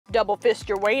Double fist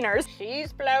your wieners.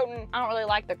 Cheese floating. I don't really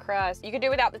like the crust. You could do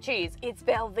without the cheese. It's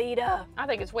Velveeta. I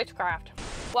think it's witchcraft.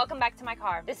 Welcome back to my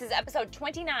car. This is episode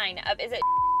 29 of Is It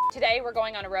Today we're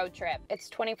going on a road trip. It's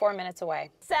 24 minutes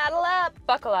away. Saddle up,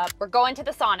 buckle up. We're going to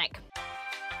the Sonic.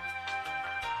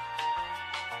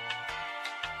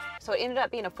 So it ended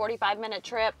up being a 45-minute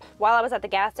trip. While I was at the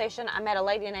gas station, I met a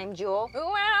lady named Jewel. Who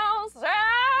else save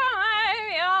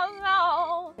your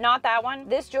soul? Not that one.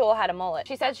 This Jewel had a mullet.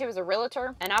 She said she was a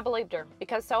realtor, and I believed her,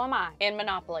 because so am I, in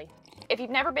Monopoly. If you've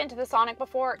never been to the Sonic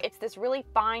before, it's this really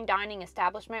fine dining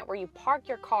establishment where you park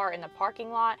your car in the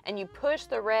parking lot and you push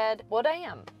the red, well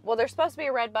damn. Well, there's supposed to be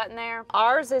a red button there.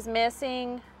 Ours is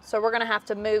missing, so we're gonna have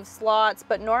to move slots,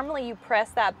 but normally you press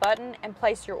that button and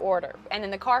place your order, and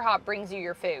then the car hop brings you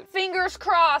your food. Fingers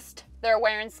crossed they're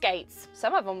wearing skates.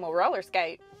 Some of them will roller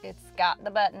skate. It's got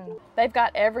the button. They've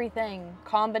got everything.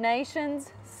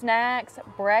 Combinations, snacks,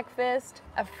 breakfast,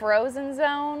 a frozen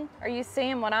zone. Are you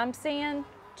seeing what I'm seeing?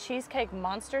 Cheesecake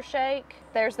monster shake.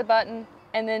 There's the button.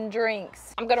 And then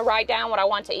drinks. I'm gonna write down what I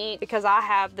want to eat because I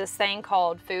have this thing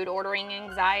called food ordering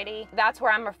anxiety. That's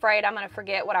where I'm afraid I'm gonna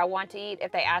forget what I want to eat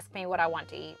if they ask me what I want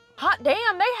to eat. Hot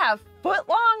damn, they have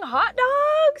foot-long hot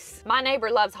dogs. My neighbor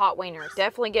loves hot wieners.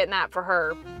 Definitely getting that for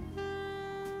her.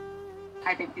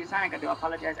 I think the Sonic, I do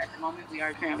apologize. At the moment, we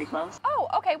are currently closed. Oh,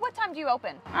 okay, what time do you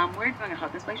open? We're doing a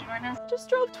hot inspection right now. Just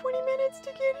drove 20 minutes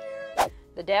to get here.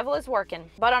 The devil is working.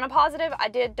 But on a positive, I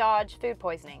did dodge food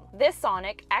poisoning. This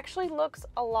Sonic actually looks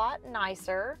a lot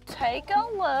nicer. Take a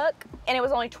look. And it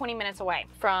was only 20 minutes away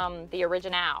from the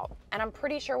original. And I'm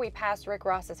pretty sure we passed Rick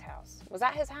Ross's house. Was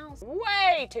that his house?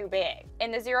 Way too big.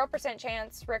 In the 0%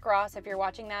 chance, Rick Ross, if you're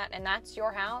watching that and that's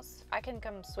your house, I can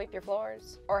come sweep your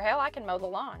floors. Or hell, I can mow the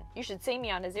lawn. You should see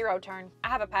me on a zero turn. I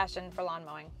have a passion for lawn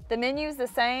mowing. The menu's the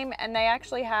same and they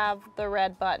actually have the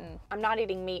red button. I'm not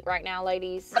eating meat right now,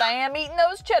 ladies, but I am eating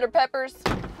those cheddar peppers.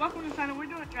 Welcome to Sonic. We're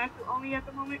doing drive-thru only at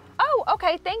the moment. Oh,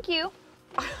 okay, thank you.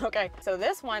 Okay, so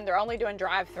this one, they're only doing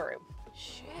drive-through.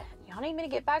 Shit, y'all need me to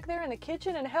get back there in the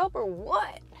kitchen and help or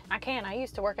what? I can, I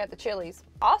used to work at the Chili's.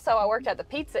 Also, I worked at the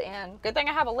Pizza Inn. Good thing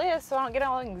I have a list so I don't get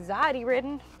all anxiety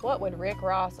ridden. What would Rick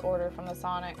Ross order from the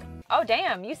Sonic? Oh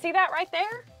damn, you see that right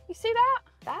there? You see that?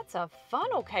 That's a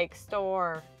funnel cake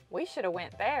store. We should have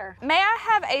went there. May I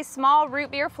have a small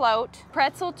root beer float,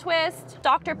 pretzel twist,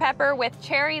 Dr. Pepper with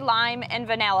cherry, lime, and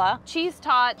vanilla, cheese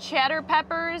tot, cheddar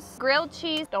peppers, grilled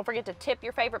cheese. Don't forget to tip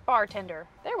your favorite bartender.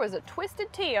 There was a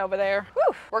twisted tea over there.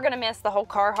 Whew. We're gonna miss the whole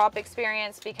car hop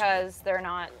experience because they're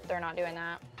not doing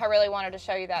that. I really wanted to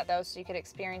show you that though so you could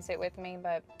experience it with me,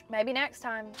 but maybe next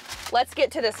time. Let's get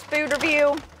to this food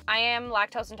review. I am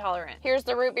lactose intolerant. Here's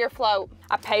the root beer float.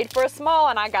 I paid for a small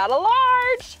and I got a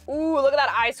large. Ooh, look at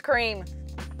that ice cream.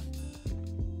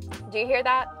 Do you hear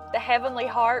that? The heavenly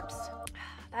harps.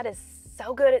 That is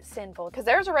so good it's sinful because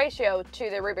there's a ratio to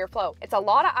the root beer float. It's a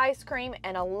lot of ice cream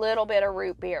and a little bit of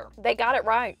root beer. They got it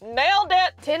right. Nailed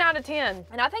it. 10 out of 10.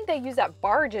 And I think they use that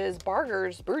Burgess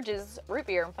root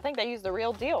beer. I think they use the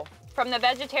real deal. From the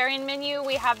vegetarian menu,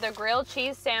 we have the grilled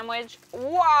cheese sandwich.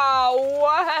 Wow,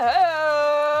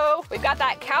 whoa. We've got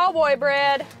that cowboy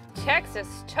bread,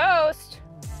 Texas toast.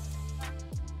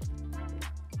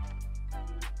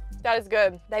 That is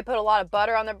good. They put a lot of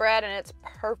butter on the bread and it's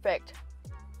perfect.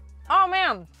 Oh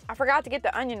man, I forgot to get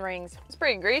the onion rings. It's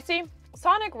pretty greasy.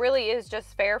 Sonic really is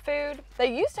just fair food.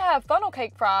 They used to have funnel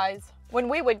cake fries. When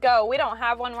we would go, we don't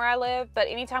have one where I live, but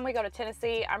anytime we go to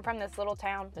Tennessee, I'm from this little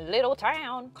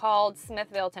town called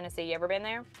Smithville, Tennessee. You ever been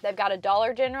there? They've got a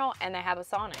Dollar General and they have a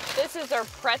Sonic. This is their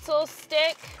pretzel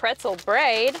stick, pretzel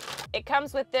braid. It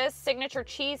comes with this signature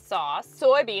cheese sauce,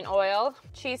 soybean oil,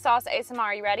 cheese sauce ASMR.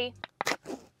 Are you ready?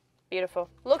 Beautiful.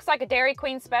 Looks like a Dairy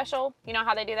Queen special. You know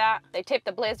how they do that? They tip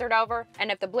the Blizzard over,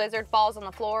 and if the Blizzard falls on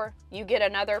the floor, you get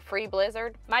another free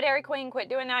Blizzard. My Dairy Queen quit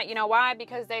doing that. You know why?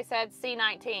 Because they said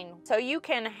C19. So you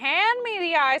can hand me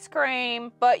the ice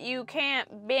cream, but you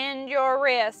can't bend your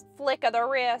wrist, flick of the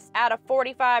wrist at a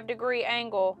 45-degree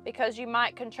angle because you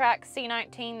might contract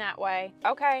C19 that way.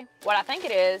 Okay. What I think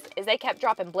it is they kept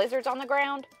dropping Blizzards on the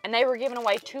ground, and they were giving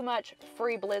away too much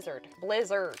free Blizzards.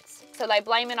 So they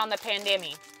blame it on the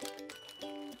pandemic.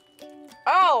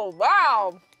 Oh,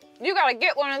 wow. You gotta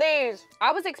get one of these.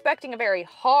 I was expecting a very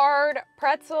hard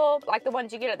pretzel, like the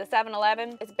ones you get at the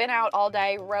 7-Eleven. It's been out all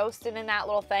day roasting in that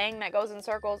little thing that goes in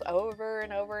circles over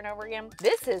and over and over again.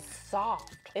 This is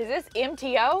soft. Is this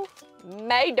MTO?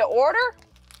 Made to order?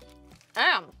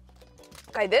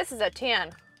 Okay, this is a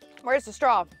 10. Where's the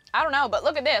straw? I don't know, but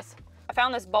look at this. I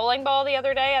found this bowling ball the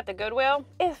other day at the Goodwill.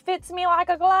 It fits me like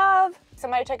a glove.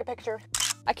 Somebody take a picture.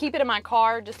 I keep it in my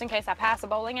car just in case I pass a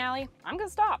bowling alley. I'm gonna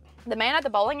stop. The man at the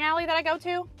bowling alley that I go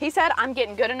to, he said I'm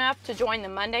getting good enough to join the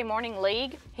Monday morning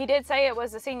league. He did say it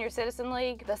was the Senior Citizen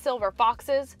League, the Silver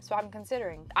Foxes, so I'm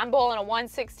considering. I'm bowling a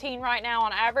 116 right now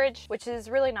on average, which is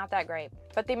really not that great.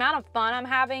 But the amount of fun I'm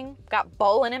having, got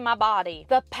bowling in my body.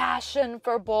 The passion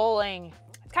for bowling.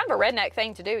 It's kind of a redneck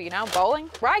thing to do, you know, bowling.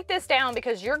 Write this down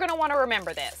because you're gonna wanna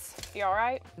remember this. You all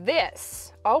right?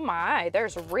 This, oh my,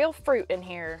 there's real fruit in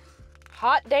here.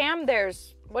 Hot damn,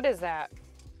 what is that?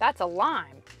 That's a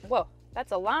lime. Whoa,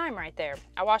 that's a lime right there.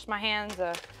 I washed my hands,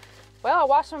 I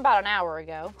washed them about an hour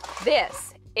ago.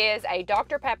 This is a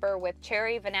Dr. Pepper with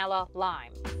cherry vanilla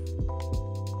lime.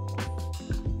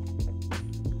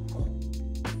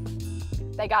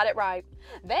 They got it right.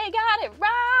 They got it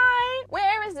right.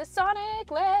 Where is the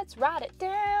Sonic? Let's write it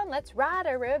down. Let's write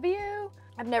a review.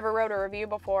 I've never wrote a review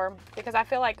before because I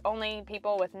feel like only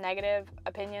people with negative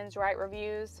opinions write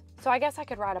reviews. So I guess I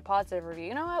could write a positive review.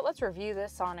 You know what? Let's review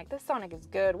this Sonic. This Sonic is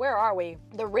good. Where are we?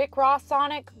 The Rick Ross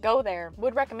Sonic? Go there.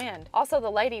 Would recommend. Also, the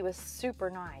lady was super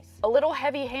nice. A little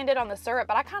heavy-handed on the syrup,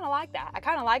 but I kind of like that. I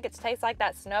kind of like it to taste like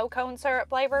that snow cone syrup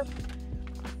flavor.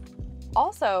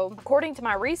 Also, according to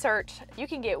my research, you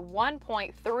can get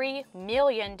 1.3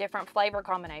 million different flavor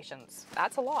combinations.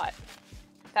 That's a lot.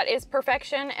 That is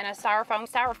perfection in a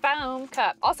styrofoam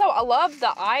cup. Also, I love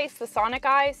the ice, the Sonic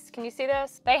ice. Can you see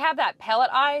this? They have that pellet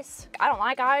ice. I don't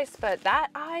like ice, but that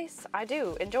ice, I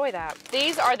do enjoy that.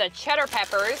 These are the cheddar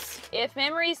peppers. If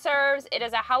memory serves, it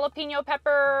is a jalapeno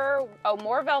pepper, oh,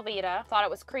 more Velveeta. Thought it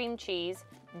was cream cheese,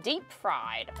 deep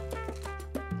fried.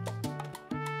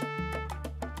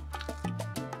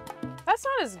 That's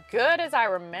not as good as I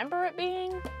remember it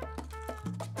being.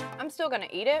 I'm still gonna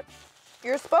eat it.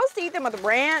 You're supposed to eat them with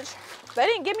ranch. They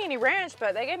didn't give me any ranch,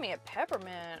 but they gave me a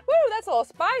peppermint. Woo, that's a little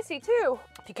spicy too.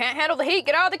 If you can't handle the heat,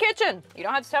 get out of the kitchen. You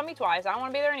don't have to tell me twice. I don't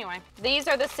wanna be there anyway. These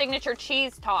are the signature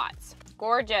cheese tots.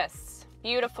 Gorgeous,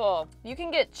 beautiful. You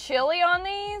can get chili on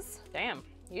these. Damn,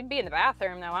 you'd be in the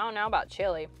bathroom though. I don't know about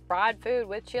chili. Fried food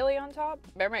with chili on top.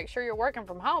 Better make sure you're working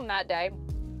from home that day.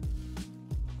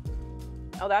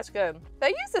 Oh, that's good. They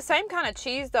use the same kind of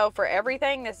cheese though for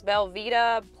everything, this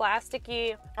Velveeta,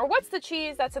 plasticky, or what's the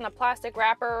cheese that's in the plastic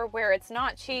wrapper where it's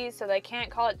not cheese, so they can't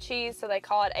call it cheese, so they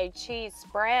call it a cheese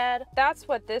spread. That's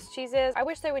what this cheese is. I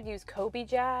wish they would use Kobe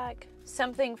Jack,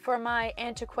 something for my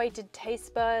antiquated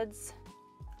taste buds.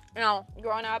 You know,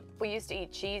 growing up, we used to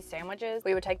eat cheese sandwiches.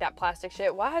 We would take that plastic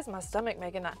shit. Why is my stomach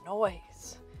making that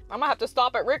noise? I'm gonna have to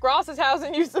stop at Rick Ross's house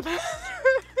and use the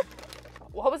bathroom.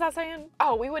 What was I saying?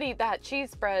 Oh, we would eat that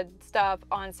cheese spread stuff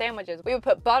on sandwiches. We would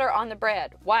put butter on the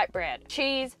bread, white bread,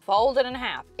 cheese folded in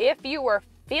half. If you were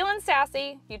feeling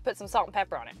sassy, you'd put some salt and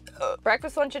pepper on it.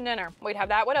 Breakfast, lunch, and dinner. We'd have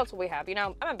that. What else would we have? You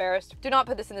know, I'm embarrassed. Do not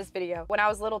put this in this video. When I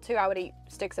was little too, I would eat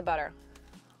sticks of butter.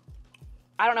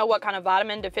 I don't know what kind of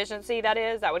vitamin deficiency that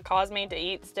is that would cause me to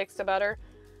eat sticks of butter.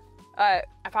 I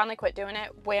finally quit doing it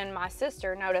when my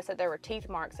sister noticed that there were teeth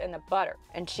marks in the butter.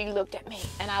 And she looked at me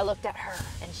and I looked at her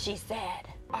and she said,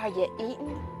 "Are you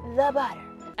eating the butter?"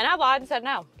 And I lied and said,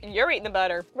 "No, you're eating the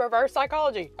butter." Reverse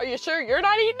psychology. Are you sure you're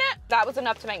not eating it? That was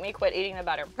enough to make me quit eating the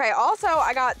butter. Okay, also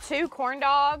I got 2 corn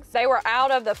dogs. They were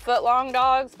out of the foot-long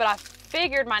dogs, but I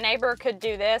figured my neighbor could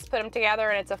do this, put them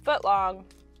together, and it's a foot-long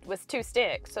with 2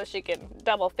 sticks so she can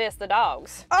double fist the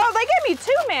dogs. Oh, they gave me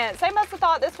 2 mints. They must have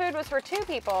thought this food was for 2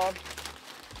 people.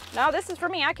 No, this is for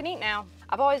me. I can eat now.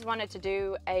 I've always wanted to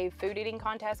do a food eating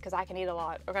contest because I can eat a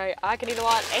lot, okay? I can eat a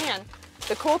lot, and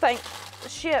the cool thing,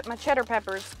 shit, my cheddar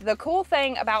peppers. The cool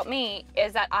thing about me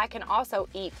is that I can also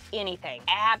eat anything,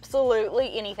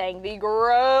 absolutely anything. The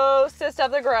grossest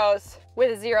of the gross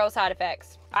with 0 side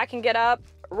effects. I can get up,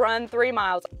 run 3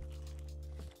 miles.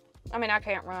 I mean, I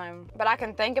can't run, but I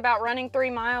can think about running 3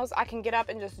 miles. I can get up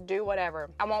and just do whatever.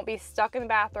 I won't be stuck in the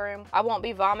bathroom. I won't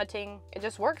be vomiting. It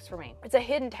just works for me. It's a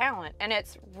hidden talent, and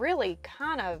it's really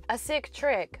kind of a sick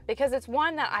trick because it's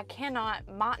one that I cannot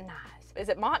monetize. Is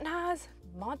it monetize?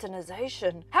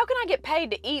 Monetization. How can I get paid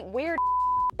to eat weird?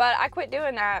 But I quit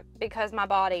doing that because my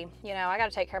body, you know, I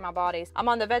gotta take care of my bodies. I'm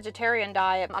on the vegetarian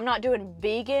diet. I'm not doing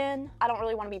vegan. I don't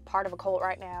really wanna be part of a cult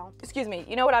right now. Excuse me,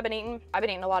 you know what I've been eating? I've been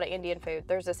eating a lot of Indian food.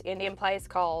 There's this Indian place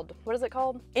called, what is it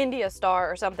called? India Star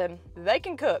or something. They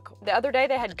can cook. The other day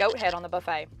they had goat head on the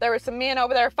buffet. There were some men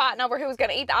over there fighting over who was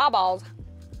gonna eat the eyeballs.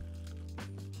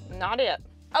 Not it.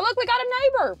 Oh look, we got a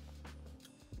neighbor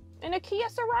in a Kia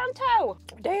Sorento.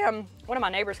 Damn, one of my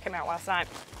neighbors came out last night.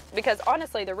 because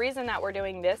honestly, the reason that we're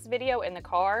doing this video in the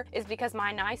car is because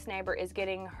my nice neighbor is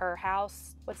getting her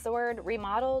house, what's the word,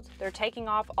 remodeled. They're taking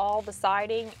off all the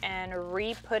siding and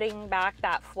re-putting back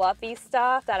that fluffy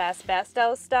stuff, that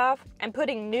asbestos stuff, and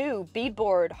putting new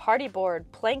beadboard, hardy board,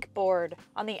 plank board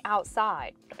on the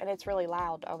outside. And it's really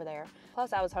loud over there.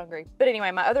 Plus I was hungry. But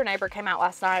anyway, my other neighbor came out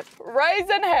last night,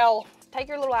 raising hell. Take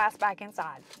your little ass back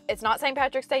inside. It's not St.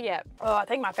 Patrick's Day yet. Oh, I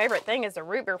think my favorite thing is the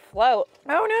root beer float.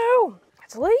 Oh no,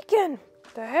 it's leaking.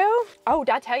 The hell? Oh,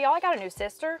 did I tell y'all I got a new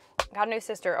sister? Got a new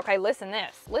sister. Okay, listen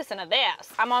to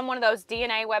this. I'm on one of those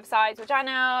DNA websites, which I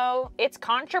know it's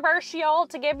controversial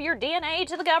to give your DNA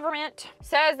to the government.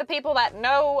 Says the people that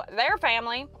know their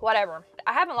family, whatever.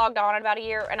 I haven't logged on in about a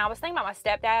year, and I was thinking about my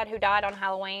stepdad who died on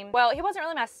Halloween. Well, he wasn't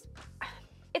really my,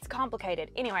 it's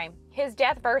complicated. Anyway, his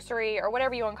deathversary or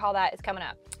whatever you want to call that is coming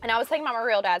up. And I was thinking about my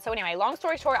real dad. So anyway, long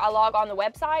story short, I log on the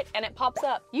website and it pops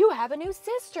up, you have a new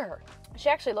sister. She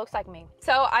actually looks like me.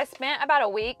 So I spent about a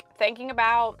week thinking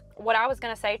about what I was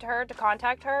gonna say to her to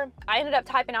contact her. I ended up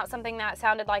typing out something that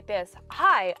sounded like this.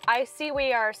 Hi, I see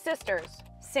we are sisters.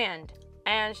 Send.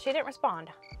 And she didn't respond.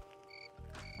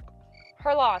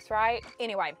 Her loss, right?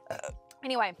 Anyway.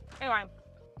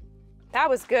 That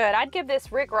was good. I'd give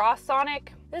this Rick Ross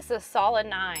Sonic, this is a solid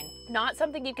 9. Not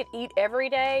something you could eat every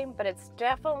day, but it's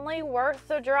definitely worth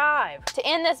the drive. To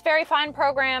end this very fine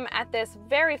program at this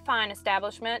very fine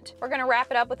establishment, we're gonna wrap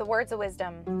it up with the words of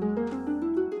wisdom.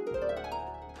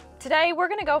 Today, we're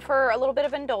gonna go for a little bit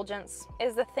of indulgence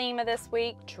is the theme of this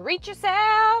week. Treat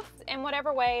yourself in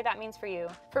whatever way that means for you.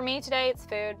 For me today, it's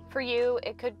food. For you,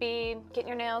 it could be getting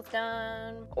your nails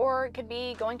done, or it could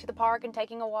be going to the park and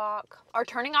taking a walk, or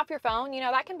turning off your phone. You know,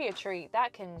 that can be a treat.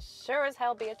 That can sure as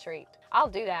hell be a treat. I'll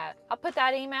do that. I'll put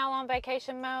that email on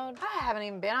vacation mode. I haven't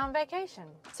even been on vacation.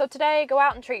 So today, go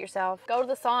out and treat yourself. Go to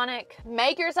the Sonic,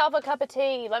 make yourself a cup of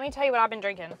tea. Let me tell you what I've been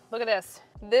drinking. Look at this.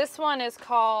 This one is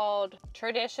called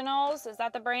Traditionals. Is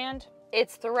that the brand?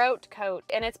 It's Throat Coat,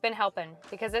 and it's been helping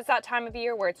because it's that time of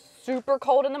year where it's super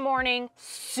cold in the morning,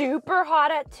 super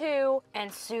hot at 2,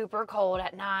 and super cold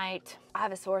at night. I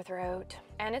have a sore throat,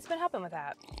 and it's been helping with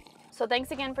that. So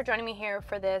thanks again for joining me here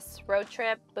for this road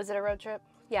trip. Was it a road trip?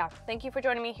 Yeah, thank you for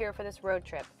joining me here for this road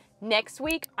trip. Next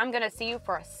week, I'm gonna see you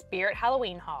for a Spirit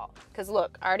Halloween haul. Cause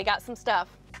look, I already got some stuff.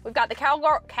 We've got the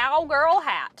cowgirl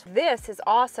hat. This is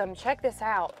awesome, check this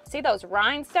out. See those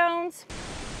rhinestones?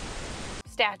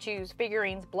 Statues,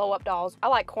 figurines, blow up dolls. I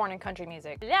like corn and country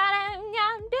music.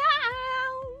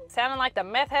 Sounding like the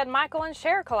Meth Head Michael and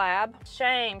Cher collab.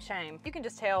 Shame, shame. You can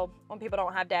just tell when people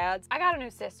don't have dads. I got a new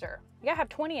sister. You gotta have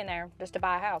 20 in there just to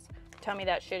buy a house. Tell me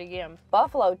that shit again.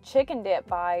 Buffalo chicken dip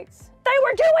bites. They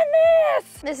were doing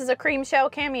this! This is a cream shell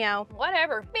cameo.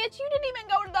 Whatever. Bitch, you didn't even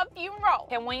go to the funeral.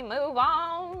 Can we move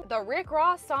on? The Rick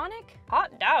Ross Sonic?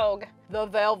 Hot dog. The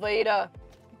Velveeta.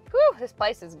 Whew, this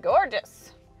place is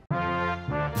gorgeous.